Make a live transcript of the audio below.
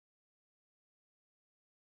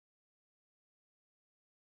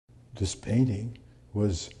this painting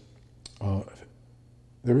was,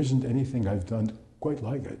 there isn't anything I've done quite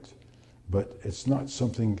like it, but it's not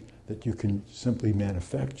something that you can simply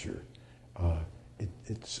manufacture.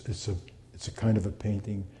 It's a kind of a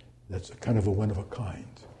painting that's a kind of a one of a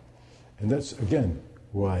kind. And that's, again,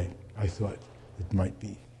 why I thought it might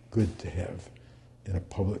be good to have in a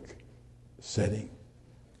public setting.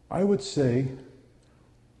 I would say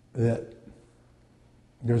that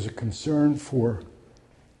there's a concern for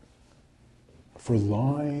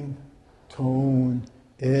line, tone,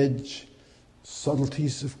 edge,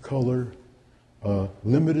 subtleties of color,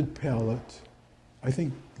 limited palette. I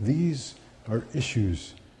think these are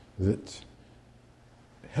issues that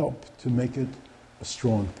help to make it a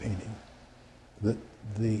strong painting. That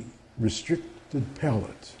the restricted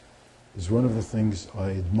palette is one of the things I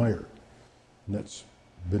admire. And that's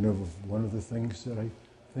been one of the things that I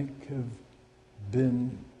think have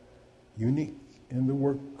been unique in the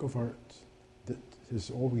work of art, that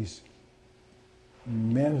has always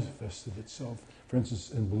manifested itself, for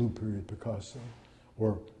instance, in Blue Period Picasso,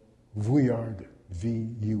 or Vuillard,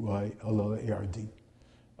 V-U-I-L-L-A-R-D,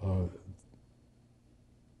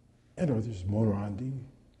 and others, Morandi,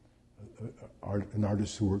 an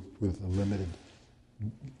artist who worked with a limited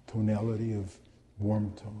tonality of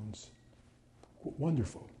warm tones.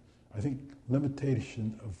 Wonderful. I think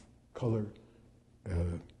limitation of color,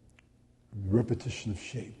 repetition of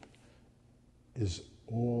shape is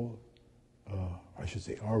all, I should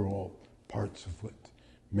say, are all parts of what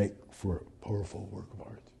make for a powerful work of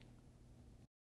art.